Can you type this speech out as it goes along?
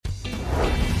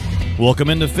Welcome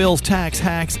into Phil's Tax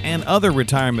Hacks and Other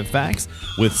Retirement Facts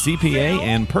with CPA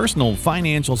and personal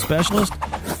financial specialist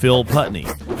Phil Putney.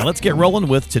 Now let's get rolling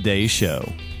with today's show.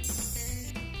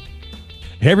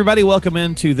 Hey everybody, welcome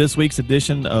into this week's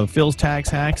edition of Phil's Tax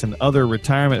Hacks and Other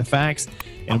Retirement Facts.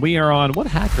 And we are on, what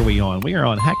hack are we on? We are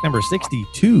on hack number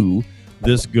 62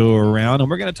 this go around. And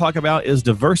we're going to talk about is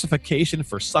diversification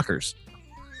for suckers.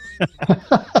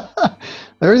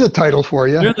 There's a title for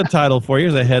you. There's a title for you.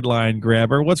 Here's a headline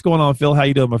grabber. What's going on, Phil? How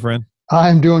you doing, my friend?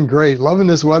 I'm doing great. Loving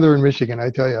this weather in Michigan, I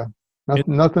tell you.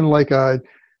 Nothing like a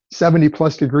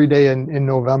 70-plus degree day in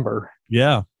November.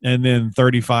 Yeah, and then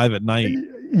 35 at night.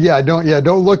 Yeah, don't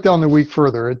look down the week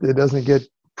further. It doesn't get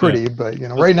pretty, but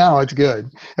right now it's good.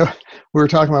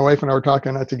 My wife and I were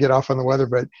talking, not to get off on the weather,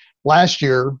 but last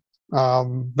year,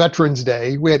 Veterans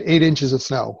Day, we had 8 inches of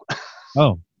snow.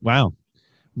 Oh, wow.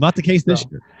 Not the case this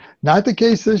year. Not the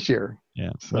case this year.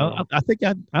 Yeah. So. Well, I think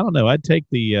I don't know. I'd take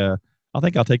I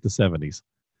think I'll take the 70s.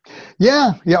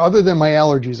 Yeah. Other than my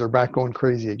allergies are back going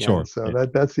crazy again. Sure. So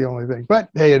that's the only thing. But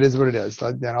hey, it is what it is.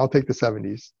 I'll take the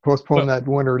 70s. Postpone that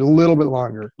winter a little bit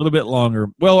longer.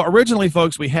 Well, originally,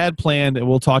 folks, we had planned, and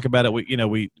we'll talk about it.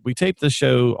 We tape this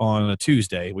show on a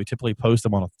Tuesday. We typically post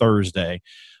them on a Thursday.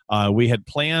 We had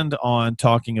planned on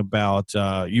talking about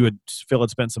Phil had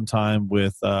spent some time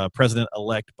with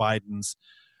President-elect Biden's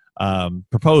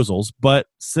proposals, but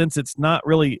since it's not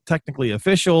really technically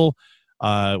official,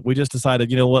 we just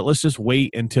decided, let's just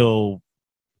wait until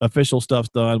official stuff's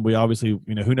done. We obviously,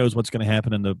 who knows what's going to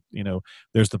happen in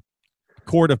there's the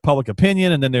court of public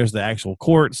opinion, and then there's the actual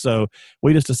court. So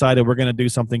we just decided we're going to do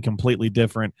something completely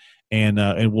different, and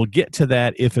we'll get to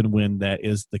that if and when that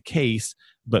is the case.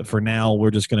 But for now, we're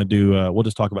just going to we'll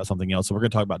just talk about something else. So we're going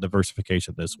to talk about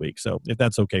diversification this week. So if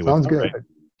that's okay with you. Sounds good.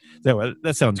 Right?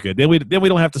 That sounds good. Then we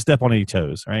don't have to step on any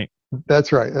toes, right?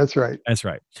 That's right.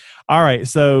 All right.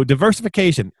 So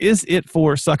diversification, is it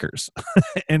for suckers?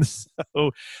 And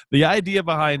so the idea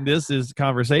behind this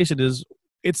conversation is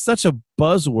it's such a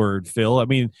buzzword, Phil. I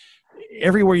mean,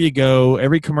 everywhere you go,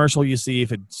 every commercial you see,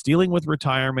 if it's dealing with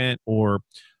retirement or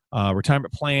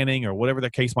retirement planning or whatever the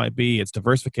case might be, it's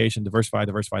diversification,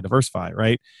 diversify,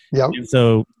 right? Yep. And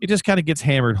so it just kind of gets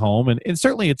hammered home. And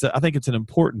certainly I think it's an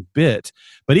important bit.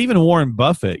 But even Warren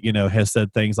Buffett, has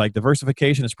said things like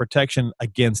diversification is protection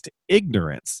against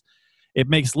ignorance. It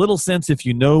makes little sense if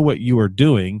you know what you are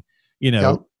doing,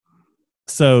 Yep.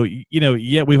 So,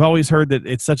 we've always heard that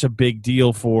it's such a big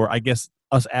deal for, I guess,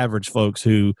 us average folks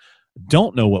who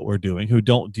don't know what we're doing, who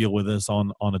don't deal with this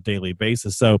on a daily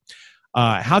basis. So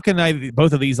how can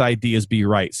both of these ideas be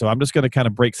right? So I'm just going to kind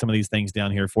of break some of these things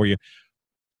down here for you.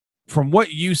 From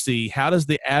what you see, how does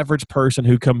the average person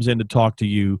who comes in to talk to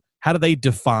you, how do they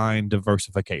define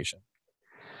diversification?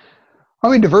 I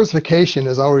mean, diversification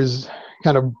has always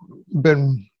kind of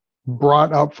been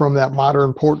brought up from that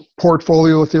modern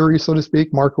portfolio theory, so to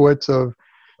speak, Markowitz, of,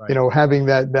 right, having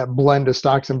that blend of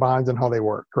stocks and bonds and how they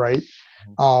work, right?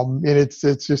 And it's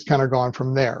just kind of gone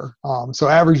from there. So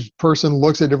average person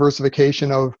looks at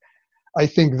diversification of, I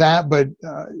think that, but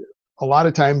a lot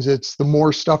of times it's the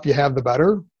more stuff you have, the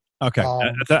better. Okay.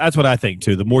 That's what I think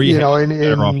too. The more you have, the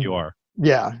better off you are.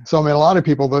 Yeah. So, I mean, a lot of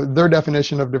people, their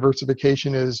definition of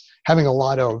diversification is having a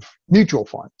lot of mutual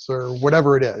funds or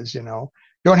whatever it is,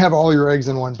 don't have all your eggs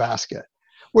in one basket,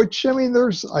 which, I mean,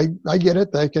 I get it.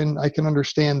 I can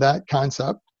understand that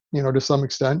concept, to some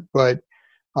extent, but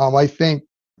I think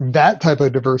that type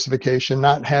of diversification,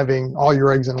 not having all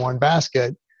your eggs in one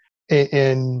basket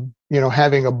and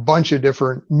having a bunch of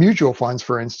different mutual funds,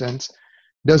 for instance,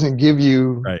 doesn't give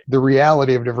you the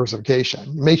reality of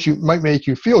diversification. Might make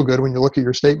you feel good when you look at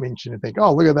your statements and you think,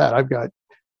 oh, look at that. I've got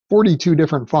 42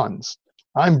 different funds.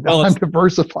 I'm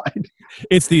diversified.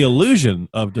 It's the illusion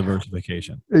of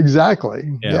diversification. Exactly.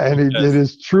 Yeah, and it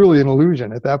is truly an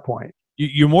illusion at that point.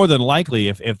 You're more than likely,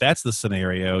 if that's the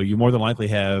scenario, you more than likely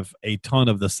have a ton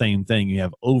of the same thing. You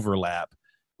have overlap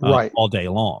all day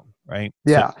long, right?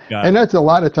 Yeah, so and that's a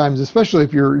lot of times, especially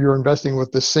if you're investing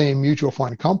with the same mutual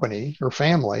fund company or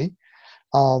family.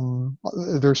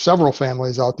 There's several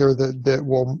families out there that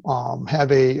will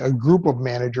have a group of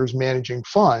managers managing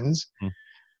funds.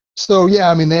 So, yeah,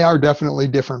 I mean, they are definitely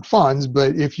different funds,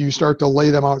 but if you start to lay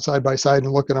them out side by side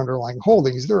and look at underlying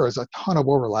holdings, there is a ton of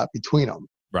overlap between them.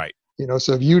 Right.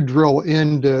 So if you drill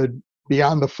into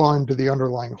beyond the fund to the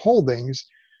underlying holdings,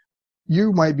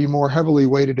 you might be more heavily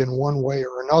weighted in one way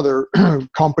or another,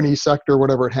 company, sector,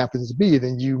 whatever it happens to be,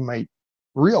 than you might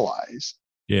realize.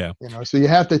 Yeah. So you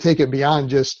have to take it beyond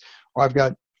just, I've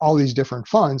got all these different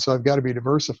funds, so I've got to be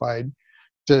diversified,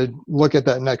 to look at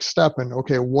that next step and,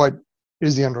 okay, what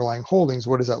is the underlying holdings?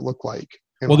 What does that look like?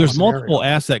 Well, there's multiple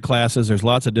asset classes. There's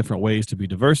lots of different ways to be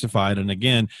diversified. And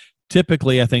again,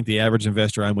 typically, I think the average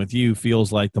investor, I'm with you,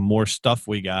 feels like the more stuff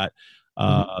we got,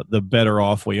 the better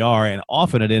off we are. And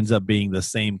often it ends up being the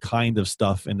same kind of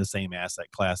stuff in the same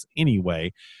asset class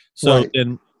anyway. So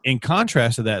then, in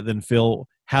contrast to that, then Phil,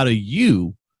 how do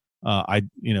you,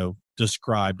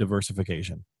 describe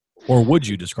diversification, or would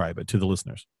you describe it to the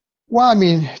listeners? Well, I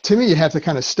mean, to me, you have to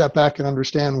kind of step back and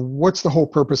understand what's the whole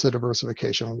purpose of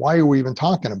diversification. Why are we even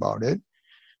talking about it?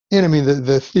 And I mean,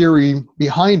 the theory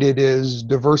behind it is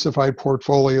diversified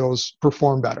portfolios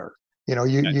perform better.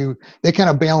 They kind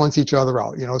of balance each other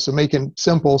out. So making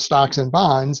simple stocks and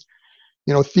bonds,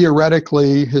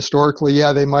 theoretically, historically,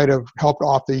 yeah, they might have helped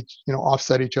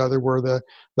offset each other, where the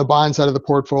bond side of the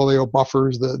portfolio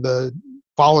buffers the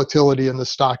volatility in the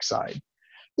stock side.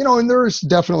 And there's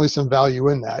definitely some value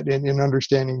in that, in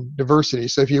understanding diversity.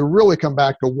 So if you really come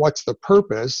back to what's the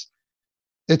purpose,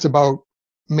 it's about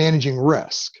managing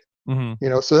risk.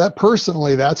 So that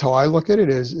personally, that's how I look at it.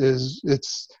 Is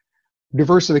it's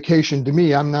diversification. To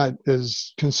me, I'm not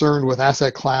as concerned with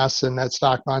asset class and that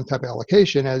stock bond type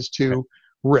allocation as to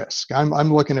risk.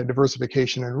 I'm looking at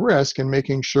diversification and risk and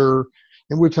making sure,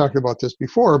 and we've talked about this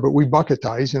before, but we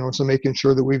bucketize, so making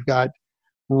sure that we've got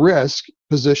risk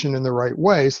positioned in the right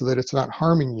way so that it's not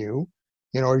harming you,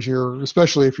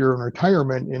 especially if you're in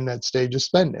retirement in that stage of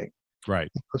spending. Right.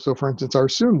 So for instance, our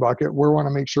soon bucket, we want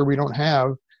to make sure we don't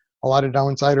have a lot of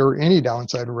downside or any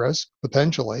downside risk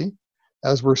potentially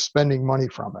as we're spending money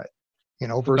from it,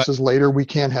 versus later we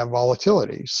can have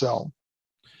volatility. So,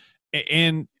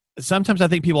 and sometimes I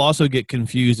think people also get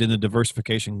confused in the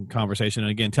diversification conversation.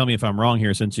 And again, tell me if I'm wrong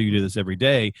here, since you do this every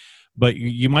day, but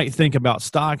you might think about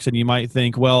stocks and you might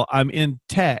think, well, I'm in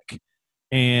tech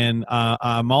and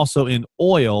I'm also in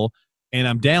oil, and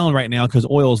I'm down right now because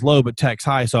oil is low, but tech's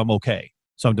high. So I'm okay.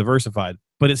 So I'm diversified,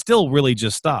 but it's still really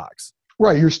just stocks.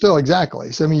 Right. You're still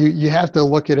exactly. So, I mean, you have to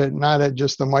look at it not at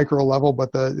just the micro level,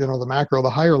 but the macro, the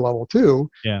higher level too.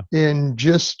 Yeah. And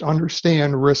just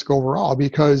understand risk overall,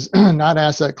 because not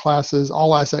asset classes,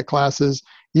 all asset classes,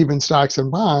 even stocks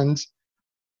and bonds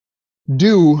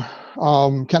do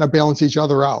kind of balance each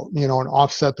other out, and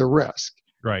offset the risk.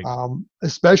 Right.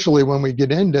 Especially when we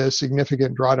get into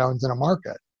significant drawdowns in a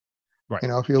market. Right.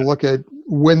 If you look at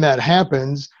when that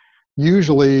happens,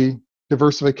 usually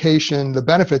diversification, the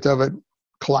benefits of it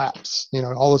collapse.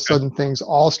 All of a sudden things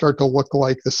all start to look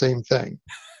like the same thing.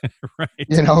 Right.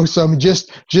 So I mean,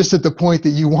 just at the point that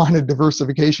you wanted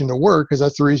diversification to work, because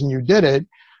that's the reason you did it,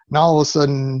 now all of a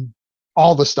sudden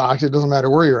all the stocks, it doesn't matter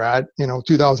where you're at,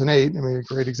 2008, I mean, a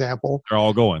great example. They're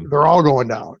all going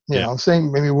down.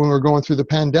 Same, maybe when we were going through the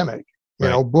pandemic,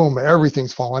 boom,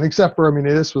 everything's falling, except for, I mean,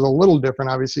 this was a little different,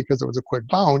 obviously, because it was a quick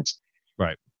bounce.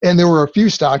 Right. And there were a few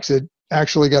stocks that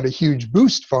actually got a huge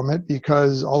boost from it,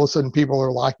 because all of a sudden people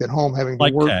are locked at home having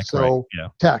to work. Tech, so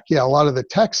right? A lot of the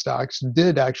tech stocks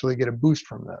did actually get a boost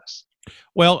from this.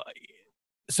 Well,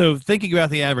 so thinking about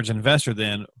the average investor,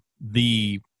 then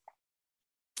the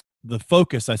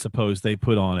focus, I suppose, they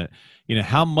put on it,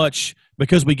 how much,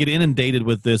 because we get inundated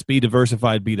with this, be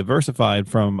diversified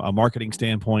from a marketing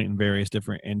standpoint and various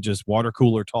different, and just water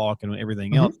cooler talk and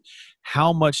everything else.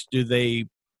 How much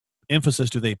emphasis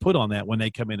do they put on that when they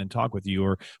come in and talk with you,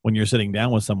 or when you're sitting down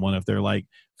with someone, if they're like,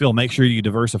 Phil, make sure you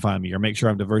diversify me, or make sure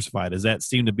I'm diversified? Does that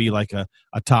seem to be like a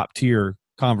top tier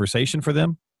conversation for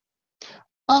them?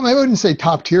 I wouldn't say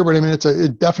top tier, but I mean, it's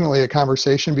definitely a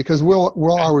conversation, because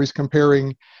we're always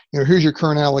comparing, here's your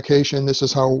current allocation. This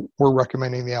is how we're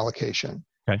recommending the allocation.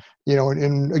 Okay.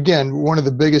 And again, one of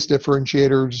the biggest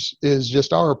differentiators is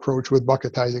just our approach with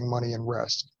bucketizing money and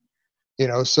risk.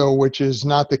 So which is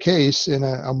not the case in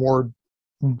a more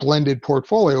blended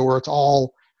portfolio, where it's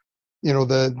all,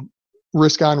 the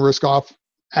risk on, risk off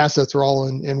assets are all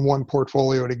in one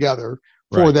portfolio together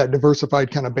for that diversified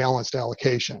kind of balanced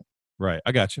allocation. Right.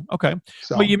 I got you. Okay.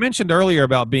 So, but you mentioned earlier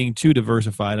about being too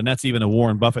diversified, and that's even a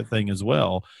Warren Buffett thing as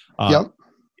well. Yep.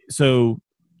 So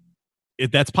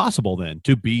that's possible then,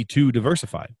 to be too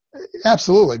diversified.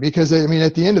 Absolutely. Because I mean,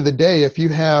 at the end of the day, if you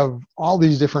have all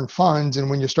these different funds, and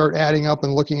when you start adding up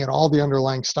and looking at all the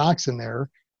underlying stocks in there,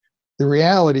 the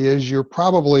reality is you're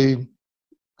probably going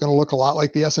to look a lot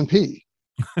like the S&P.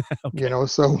 Okay.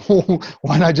 So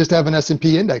why not just have an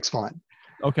S&P index fund?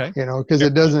 Okay. Because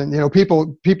it doesn't,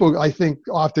 people I think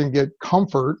often get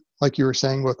comfort, like you were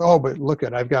saying, with, but look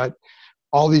I've got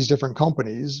all these different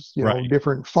companies,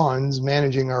 different funds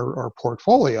managing our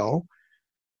portfolio.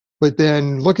 But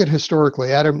then look at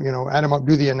historically, add them up,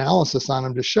 do the analysis on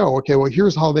them to show, okay, well,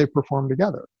 here's how they perform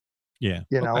together. Yeah.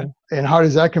 And how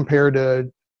does that compare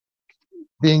to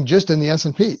being just in the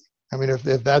S&P? I mean, if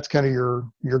that's kind of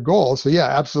your goal, so yeah,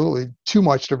 absolutely, too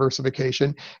much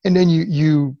diversification, and then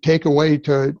you take away,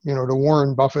 to to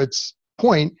Warren Buffett's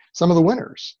point, some of the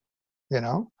winners. You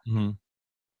know,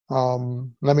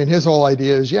 Mm-hmm. I mean, his whole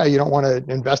idea is, yeah, you don't want to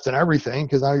invest in everything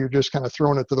because now you're just kind of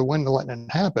throwing it to the wind and letting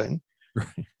it happen. Right.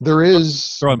 There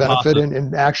is Throwing benefit pasta.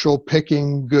 in actual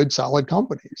picking good, solid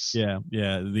companies. Yeah,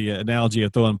 yeah. The analogy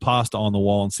of throwing pasta on the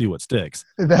wall and see what sticks.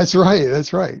 That's right.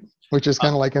 That's right. Which is Uh,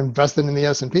 kind of like investing in the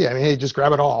S&P. I mean, hey, just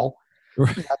grab it all.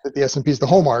 right. Not that the S&P is the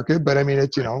whole market, but I mean,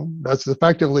 it's, Right. that's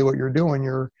effectively what you're doing.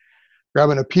 You're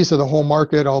grabbing a piece of the whole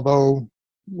market, although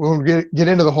we won't get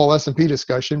into the whole S&P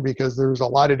discussion because there's a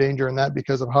lot of danger in that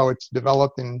because of how it's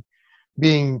developed and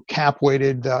being cap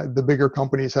weighted. The bigger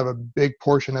companies have a big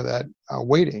portion of that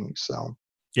weighting. So,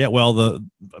 Yeah. Well, the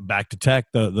back to tech,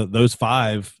 the those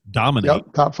five dominate.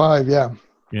 yep, top five. Yeah.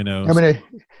 I So, mean,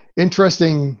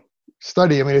 interesting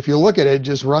study. I mean, if you look at it,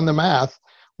 just run the math,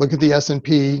 look at the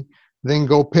S&P, then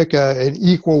go pick an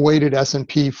equal weighted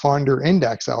S&P fund or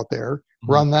index out there,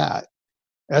 mhm. run that.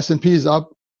 S&P is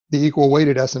up, the equal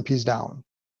weighted S&P is down.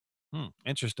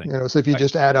 Interesting. So if you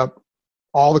just add up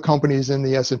all the companies in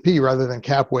the S&P rather than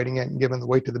cap weighting it and giving the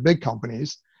weight to the big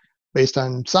companies based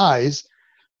on size,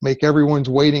 make everyone's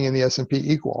weighting in the S&P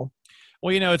equal.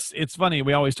 Well, it's funny.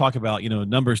 We always talk about,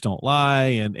 numbers don't lie,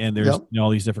 and there's Yep. all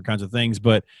these different kinds of things,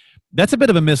 but that's a bit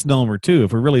of a misnomer too.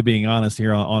 If we're really being honest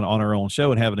here on our own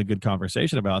show and having a good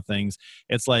conversation about things,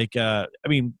 it's like, I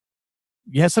mean,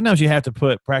 yeah, sometimes you have to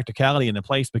put practicality into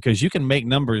place because you can make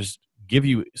numbers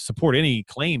support any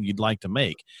claim you'd like to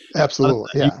make. A lot of Absolutely.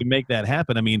 times you Yeah. can make that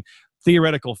happen. I mean,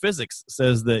 theoretical physics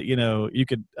says that, you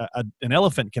could, an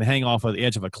elephant can hang off of the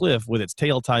edge of a cliff with its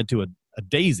tail tied to a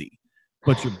daisy,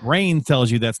 but your brain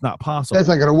tells you that's not possible. That's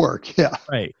not going to work. Yeah.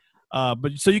 Right.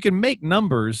 But so you can make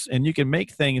numbers and you can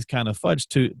make things kind of fudge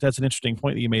too. That's an interesting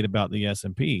point that you made about the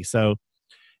S&P. So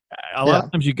a lot Yeah.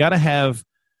 of times you got to have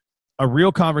a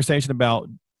real conversation about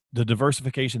the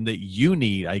diversification that you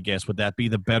need. I guess, would that be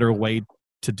the better way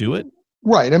to do it?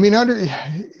 Right. I mean,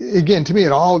 again, to me,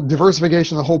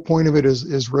 diversification, the whole point of it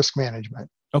is risk management.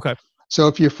 Okay. So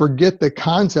if you forget the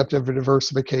concept of a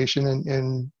diversification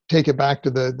and take it back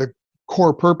to the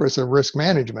core purpose of risk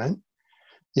management,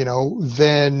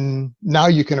 then now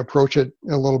you can approach it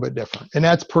a little bit different. And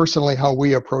that's personally how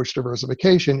we approach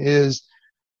diversification, is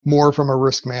more from a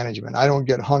risk management. I don't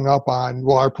get hung up on,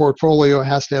 well, our portfolio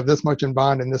has to have this much in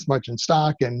bond and this much in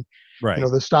stock, and Right.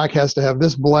 the stock has to have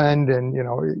this blend, and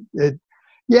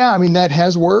yeah, I mean, that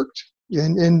has worked,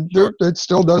 and Sure. it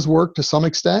still does work to some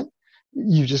extent.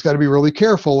 You just got to be really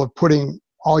careful of putting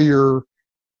all your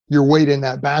weight in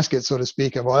that basket, so to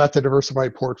speak, of, well, that's a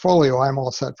diversified portfolio, I'm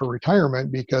all set for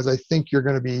retirement, because I think you're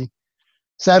going to be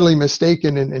sadly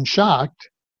mistaken and shocked,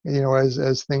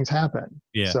 as things happen.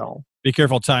 Yeah. So Be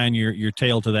careful tying your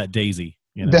tail to that daisy.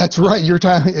 that's right. You're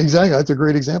tying, exactly. That's a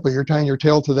great example. You're tying your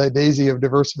tail to that daisy of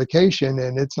diversification,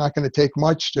 and it's not going to take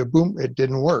much to boom, it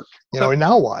didn't work. And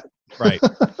now what? Right.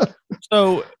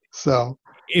 So So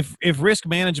if risk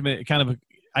management kind of,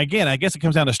 again, I guess it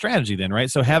comes down to strategy then, right?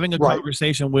 So having a right.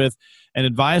 conversation with an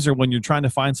advisor when you're trying to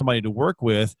find somebody to work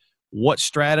with, what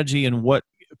strategy and what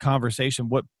conversation,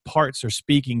 what parts are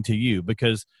speaking to you?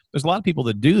 Because there's a lot of people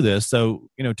that do this. So,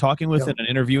 talking with Yep. and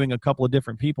interviewing a couple of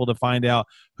different people to find out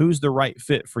who's the right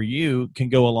fit for you can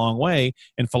go a long way.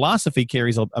 And philosophy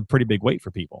carries a pretty big weight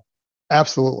for people.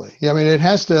 Absolutely. Yeah, I mean,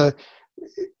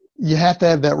 you have to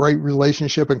have that right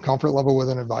relationship and comfort level with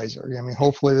an advisor. I mean,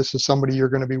 hopefully this is somebody you're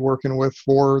going to be working with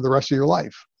for the rest of your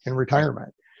life in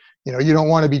retirement. You don't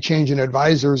want to be changing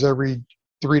advisors every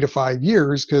 3 to 5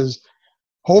 years, because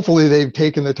hopefully they've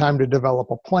taken the time to develop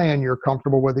a plan. You're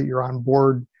comfortable with it. You're on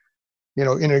board,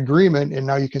 in agreement. And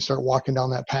now you can start walking down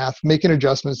that path, making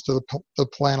adjustments to the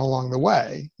plan along the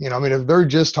way. I mean, if they're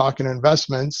just talking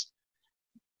investments,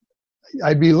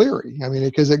 I'd be leery. I mean,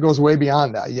 because it goes way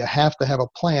beyond that. You have to have a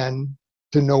plan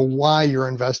to know why you're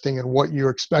investing and what you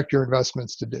expect your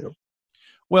investments to do.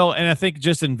 Well, and I think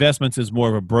just investments is more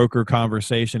of a broker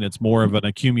conversation. It's more of an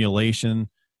accumulation,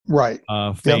 Right.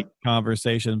 fate Yep.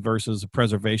 conversation versus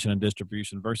preservation and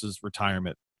distribution versus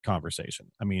retirement conversation.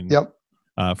 I mean, Yep.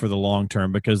 for the long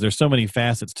term, because there's so many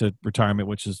facets to retirement,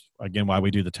 which is, again, why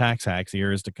we do the tax hacks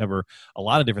here, is to cover a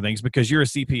lot of different things, because you're a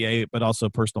CPA, but also a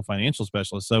personal financial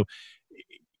specialist. So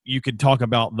you could talk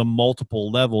about the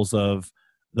multiple levels of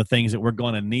the things that we're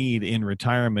going to need in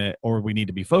retirement, or we need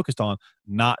to be focused on,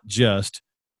 not just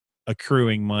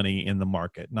accruing money in the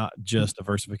market, not just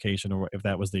diversification, or if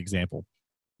that was the example.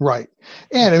 Right.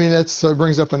 And I mean, that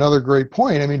brings up another great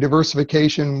point. I mean,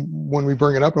 diversification, when we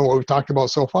bring it up and what we've talked about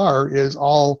so far, is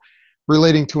all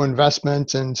relating to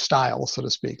investment and style, so to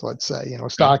speak, let's say,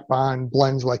 stock, bond,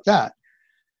 blends like that.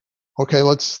 Okay,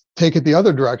 let's take it the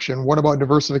other direction. What about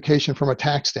diversification from a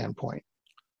tax standpoint?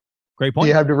 Great point. Do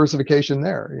you have diversification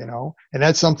there, And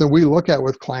that's something we look at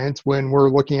with clients when we're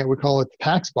looking at, we call it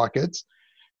tax buckets,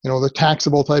 the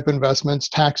taxable type investments,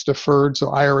 tax deferred, so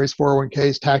IRAs,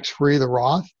 401ks, tax-free, the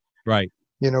Roth. Right.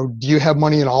 Do you have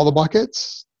money in all the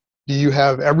buckets? Do you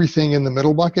have everything in the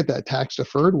middle bucket, that tax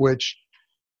deferred, which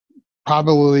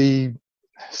probably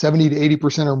 70 to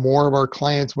 80% or more of our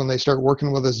clients when they start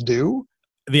working with us do?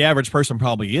 The average person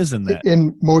probably is in that.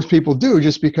 And most people do,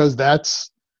 just because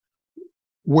that's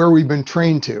where we've been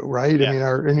trained to, right? Yeah.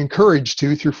 And encouraged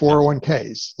to through 401ks.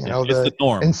 It's the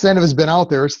norm. Incentive has been out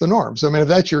there. It's the norm. So, if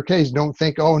that's your case, don't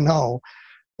think, oh no,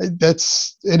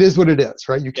 it is what it is,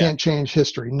 right? You can't change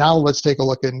history. Now let's take a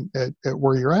look at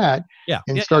where you're at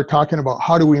and start talking about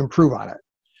how do we improve on it?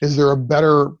 Is there a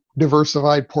better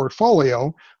diversified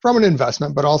portfolio from an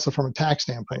investment, but also from a tax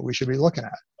standpoint we should be looking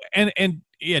at? And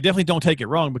definitely don't take it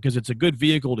wrong, because it's a good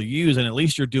vehicle to use, and at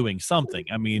least you're doing something.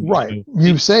 I mean, right.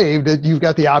 You've saved it. You've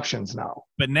got the options now.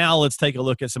 But now let's take a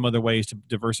look at some other ways to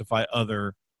diversify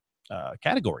other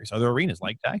categories, other arenas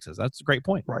like taxes. That's a great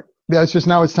point. Right. Yeah, it's just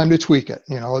now it's time to tweak it.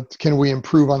 Can we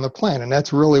improve on the plan? And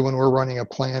that's really when we're running a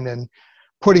plan and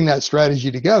putting that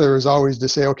strategy together is always to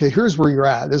say, okay, here's where you're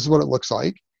at. This is what it looks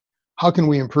like. How can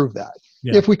we improve that?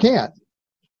 Yeah. If we can.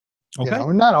 Okay.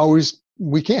 Not always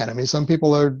we can. Some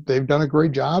people they've done a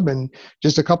great job and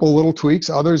just a couple of little tweaks.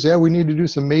 Others, we need to do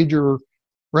some major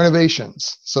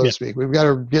renovations, so to speak. We've got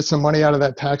to get some money out of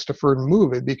that tax deferred and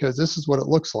move it, because this is what it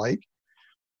looks like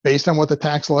based on what the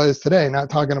tax law is today, not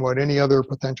talking about any other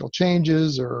potential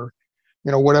changes or,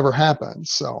 whatever happens.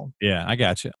 So, yeah, I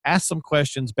got you. Ask some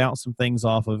questions, bounce some things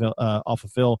off of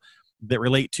Phil that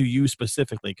relate to you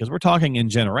specifically, because we're talking in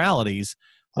generalities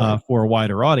for a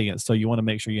wider audience. So you want to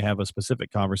make sure you have a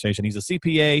specific conversation. He's a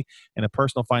CPA and a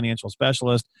personal financial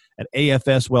specialist at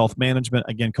AFS Wealth Management.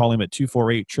 Again, call him at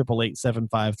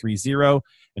 248-888-7530.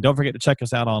 And don't forget to check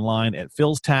us out online at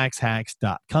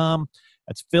philstaxhacks.com.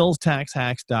 That's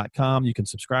philstaxhacks.com. You can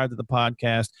subscribe to the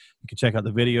podcast. You can check out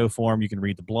the video form. You can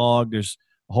read the blog. There's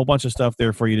a whole bunch of stuff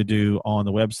there for you to do on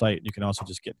the website. You can also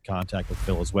just get in contact with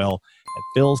Phil as well at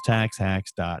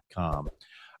philstaxhacks.com.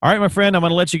 All right, my friend, I'm going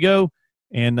to let you go,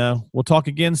 and we'll talk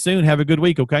again soon. Have a good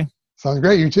week, okay? Sounds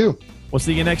great. You too. We'll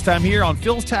see you next time here on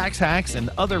Phil's Tax Hacks and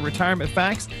Other Retirement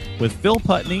Facts with Phil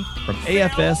Putney from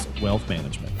AFS Wealth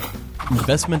Management.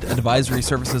 Investment advisory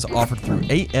services offered through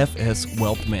AFS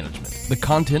Wealth Management. The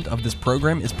content of this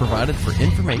program is provided for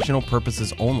informational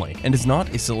purposes only and is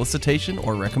not a solicitation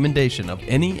or recommendation of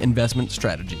any investment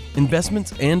strategy.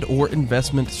 Investments and/or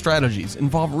investment strategies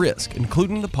involve risk,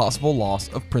 including the possible loss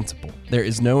of principal. There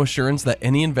is no assurance that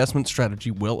any investment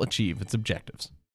strategy will achieve its objectives.